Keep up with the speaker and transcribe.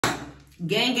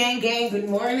Gang, gang, gang, good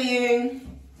morning.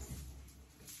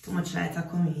 Too much light are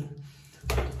coming.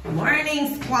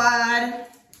 Morning, squad.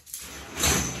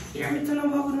 Hear me tell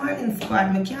them about good morning,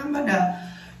 squad. Me can't bother.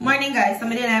 Morning, guys. So,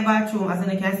 I'm in the bathroom. As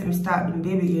you can see, I start doing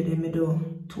baby hair. Then I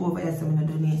do 2 over here, so I'm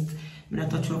doing it. I'm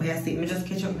not touch over here. See, I just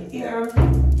catch up my hair.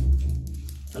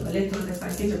 So, I'm a little less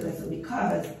artificial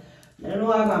because I don't know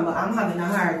what I'm, but I'm having a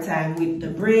hard time with the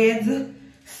braids.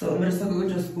 So, I'm just going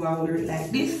to just go and do it like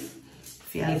this.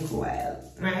 For a little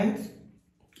while, right?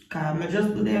 Because I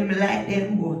just do them like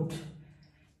them, but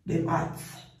them hot.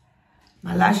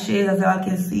 My lashes, as I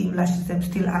can see, my lashes I'm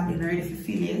still happening, ready for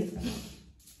feel it.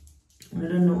 I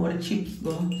don't know how the chips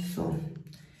go, so I'm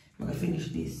gonna finish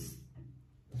this.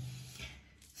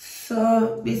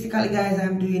 So basically, guys,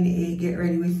 I'm doing a get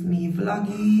ready with me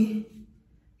vloggy.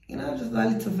 You know, just a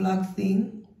little vlog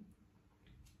thing.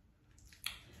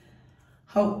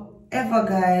 However,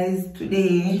 guys,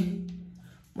 today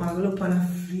I'm going to look on a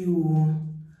few.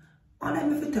 And I'm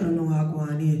going to tell you how I go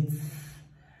on it.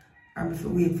 I'm going to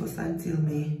wait for until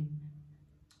me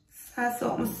start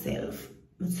out myself.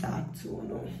 I start to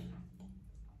know.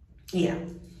 Yeah.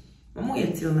 I'm going to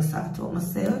wait till I start out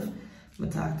myself. I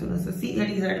talk to them. So see here,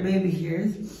 these are the baby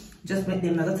hairs. Just make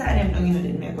them, I'm going to tie them down, you know,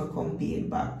 then I'm going to come peel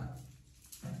back.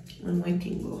 When my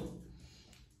thing go.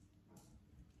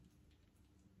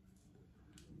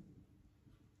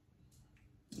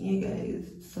 Yeah, guys,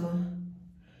 so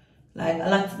like a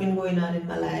lot's been going on in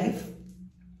my life.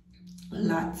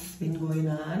 Lots been going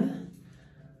on.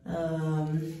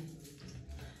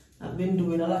 I've been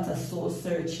doing a lot of soul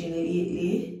searching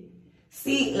lately.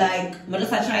 See, like, I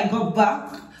just try to go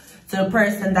back to the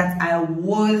person that I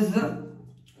was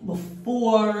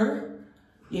before,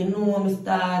 you know, I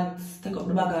start take up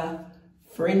the bag of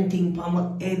friending for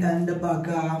my head and the bag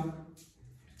of,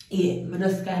 yeah, I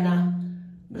just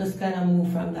kind of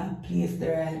move from that place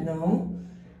there right now.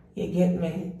 You get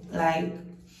me? Like,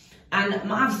 and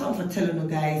I have something for telling you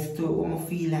guys too, when I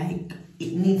feel like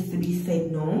it needs to be said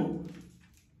now.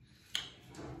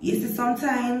 You see,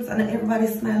 sometimes, and everybody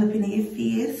smile up in your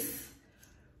face,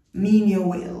 mean you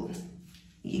well.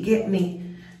 You get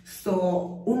me?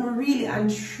 So, you really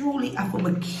and truly have to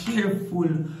be careful.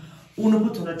 You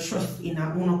put on trust in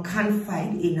her, you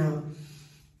confide in her.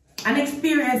 An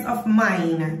experience of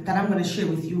mine that I'm going to share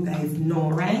with you guys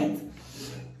now, right?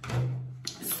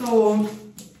 So,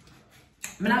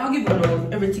 I'm not going to give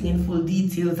you everything in full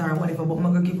details or whatever, but I'm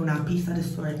going to give you a piece of the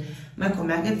story. I'm going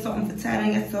to get something for time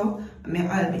and get so. I'm going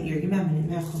to hold my ear. Give me a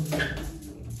minute. I'm going to come.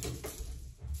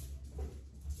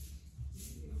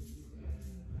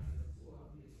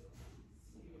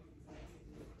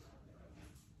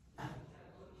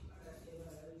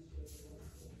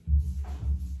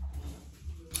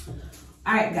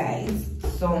 Alright, guys,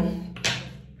 so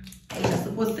I was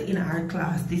supposed to in our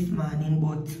class this morning,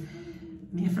 but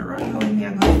me have to run out, me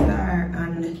I go start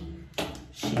and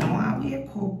she don't want to wake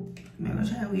up. Me I go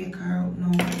try to wake her up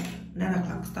now. 9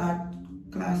 o'clock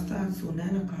class starts, so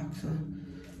 9 o'clock, so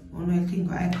I think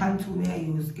I contour me I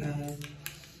use, guys.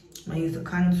 I use the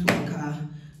contour because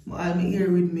I have my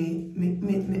ear with me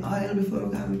oil before I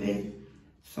go to bed.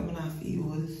 So I have to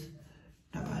use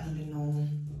the oil, you know.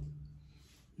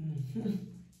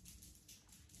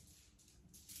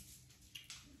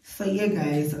 So yeah,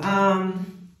 guys,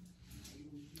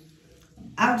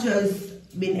 I've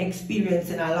just been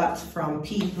experiencing a lot from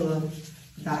people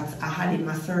that I had in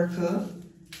my circle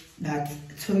that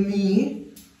to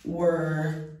me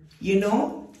were, you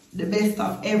know, the best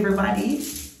of everybody.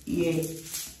 Yeah,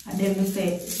 and then we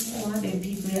say, oh, them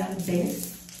people are the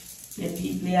best, them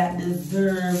people that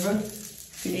deserve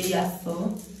to the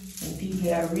yasso. And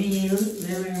people are real,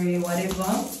 very whatever,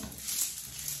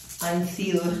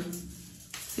 until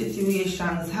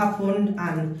situations happen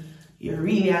and you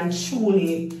really and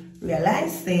truly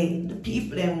realize that the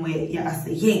people them way you have to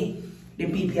say, yeah,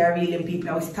 them people are real, them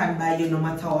people will stand by you no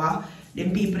matter what,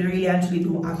 them people really actually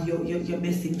don't have your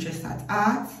best interest at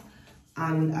heart.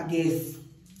 And I guess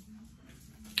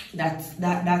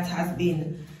that has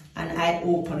been an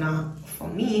eye-opener for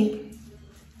me.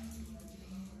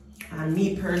 And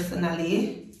me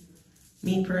personally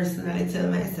tell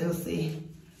myself, say,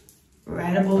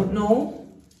 right about now,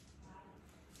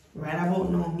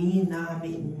 me nah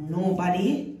make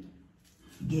nobody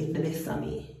get the best of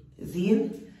me. See?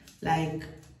 Like,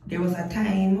 there was a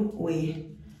time where,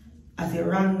 as you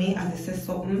rang me, as you said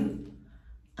something,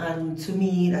 and to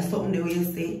me, that's something the way you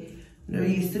say, no,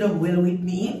 you stood up well with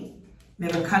me,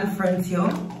 maybe confront you,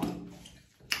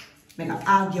 I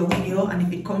argue with you, and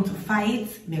if it comes to fight,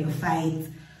 maybe fight.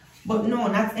 But no,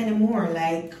 not anymore.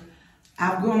 Like,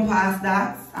 I've grown past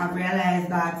that. I've realized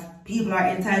that people are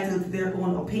entitled to their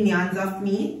own opinions of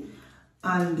me,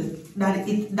 and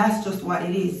that's just what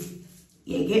it is.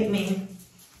 You get me?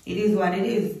 It is what it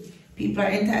is. People are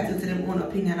entitled to their own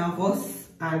opinion of us,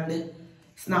 and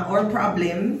it's not our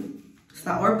problem. It's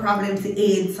not our problem to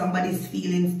aid somebody's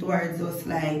feelings towards us.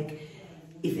 Like,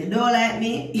 if you don't like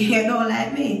me, you don't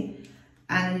like me.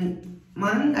 And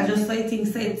man, I just say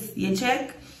things sense. You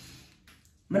check?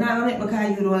 I'm not gonna make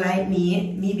because you don't like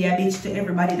me be a bitch to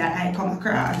everybody that I come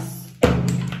across.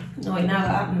 No, it never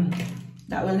happen.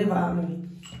 That will never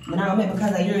happen. I'm not gonna make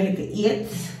because you're a little eat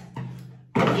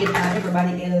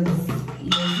everybody else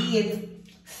you eat.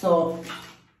 So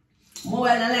more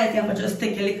than like you just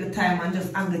take a little time and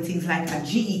just angle things like a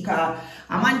G, cause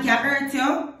a man can hurt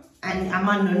you and a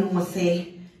man don't know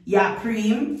say you're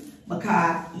preem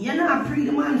because you're not pre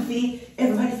the man fee.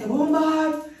 Everybody say, oh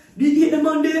man, did you get the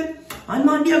man there? And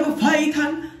man there go fight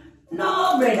and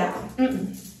no brother.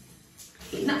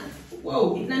 It not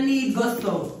it not need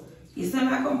gusto. You see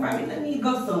where I come from, it not need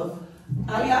gusto.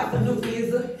 All you have to do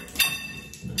is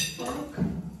fuck.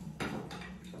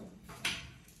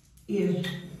 Yeah.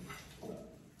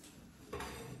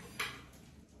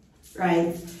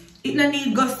 Right. It no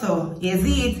need gusto. You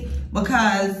see it?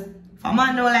 Because if a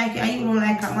man don't like you and you don't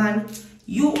like a man,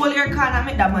 you hold your corner,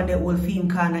 make that man they hold for him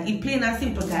corner. It plain and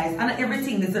simple, guys. And not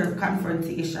everything deserves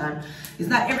confrontation. It's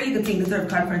not every little thing deserves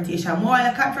confrontation. More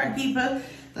you confront people,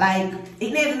 like,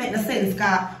 it never make no sense,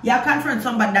 because you confront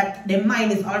somebody that their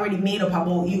mind is already made up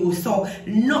about you. So,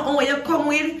 nothing where you come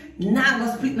with, nah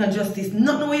go split no justice.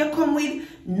 Nothing where you come with,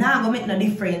 nah go make no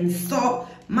difference. So,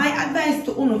 my advice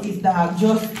to Uno is that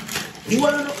just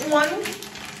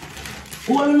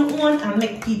hold on one and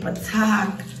make people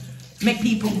talk. Make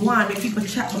people go on, make people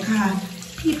chat,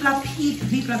 because people are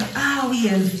people are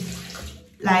always,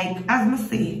 like, as I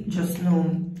say, just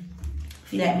know.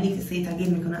 Feel like I need to say it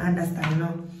again, because I understand, you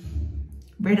know.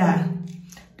 Brother,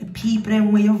 the people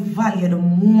where you value the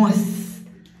most,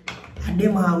 and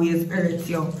them always hurt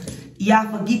you. You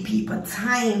have to give people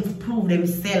time to prove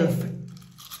themselves.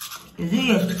 You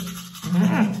see it?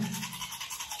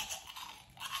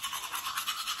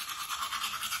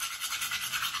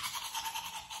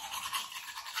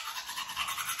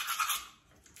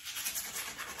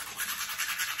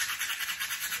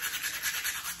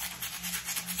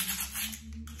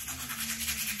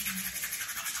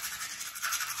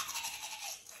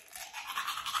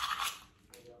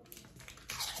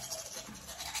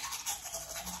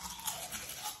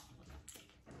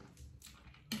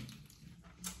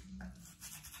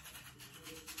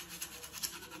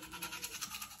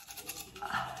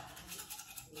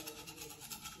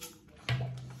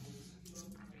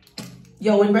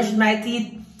 Yo, when brushing my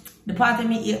teeth, the part of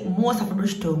me eat most of the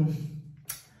brush tongue.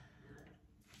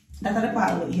 That's the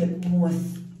part I eat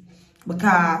most. Because,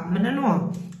 I don't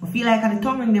know, I feel like the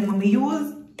tongue ring them when we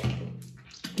use,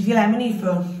 I feel like I need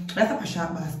to, that's a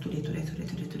sharp bass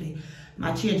today.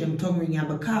 I change them tongue ring here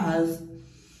because I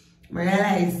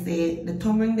realize the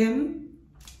tongue ring them,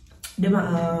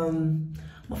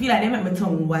 I feel like they make my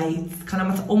tongue white. Because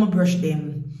I'm going to brush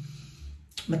them.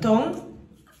 My tongue,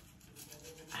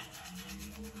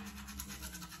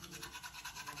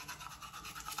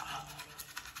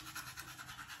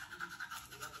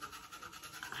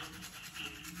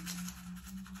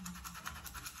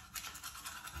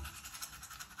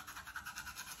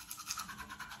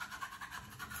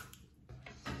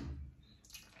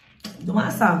 no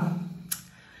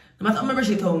matter how I brush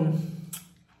it on,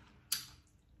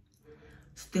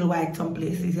 still white some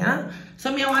places, yeah? So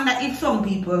I wonder if some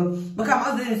people, because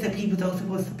I was say people don't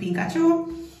supposed to pink at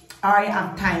you, or you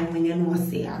have time when you know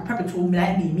say, I probably told me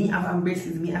like me have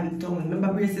braces, me having tongue.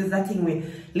 Remember braces that thing where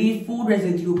leave food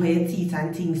residue for your teeth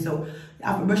and things, so you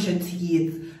have to brush your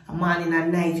teeth a morning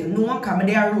and night. You know, one come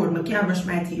there road, I can't brush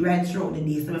my teeth right throughout the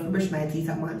day, so I have to brush my teeth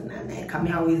a morning and night, because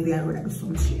I always there road, I do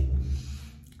some shit.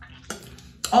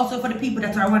 Also, for the people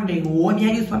that are wondering what I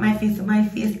use for my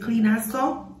face cleaner,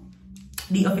 so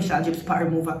the official Drip Spot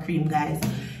Remover Cream, guys.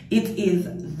 It is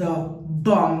the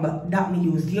bomb that we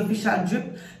use. The official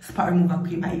Drip Spot Remover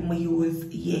Cream I use,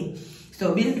 yeah.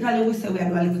 So basically, we say we are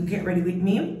going to do a little get ready with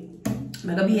me. I'm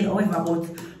going to be here however, but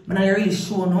I'm not really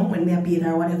sure no when we are being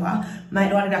or whatever. Might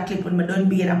do that clip when I done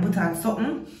being and put on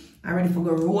something. I'm ready for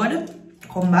go road,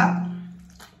 come back,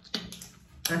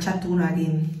 and chat to you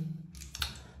again.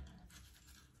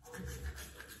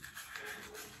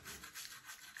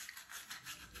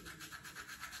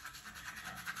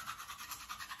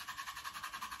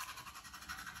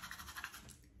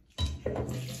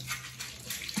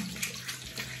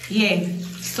 Yeah,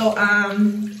 so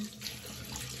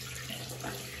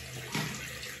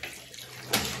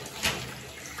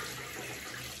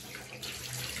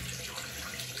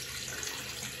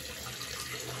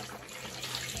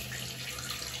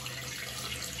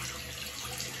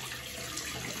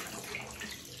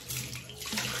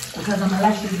because I'm a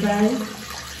lashes guys.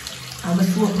 I'm a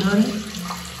soap done.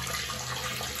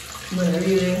 But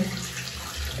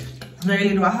really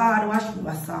do a hard wash, do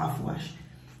a soft wash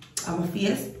on my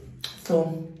face.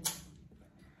 So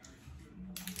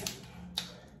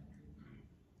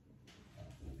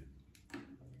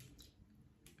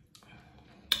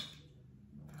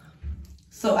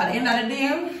at the end of the day,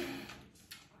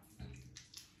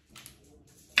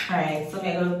 alright, so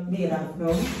I'm gonna bathe off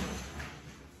now.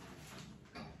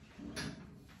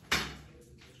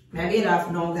 I bathe off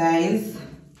now, guys.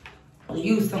 I'll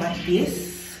use some of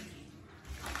this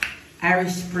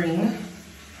Irish Spring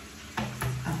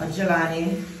of a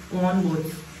Jelani one good.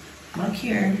 I don't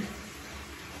care.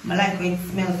 I like when it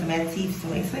smells to my teeth,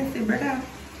 so expensive, brother.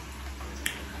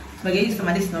 So I'm gonna use some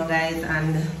of this now, guys,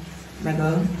 and I'm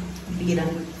gonna be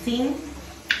done with the thing.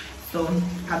 So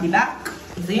I'll be back.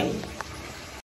 See?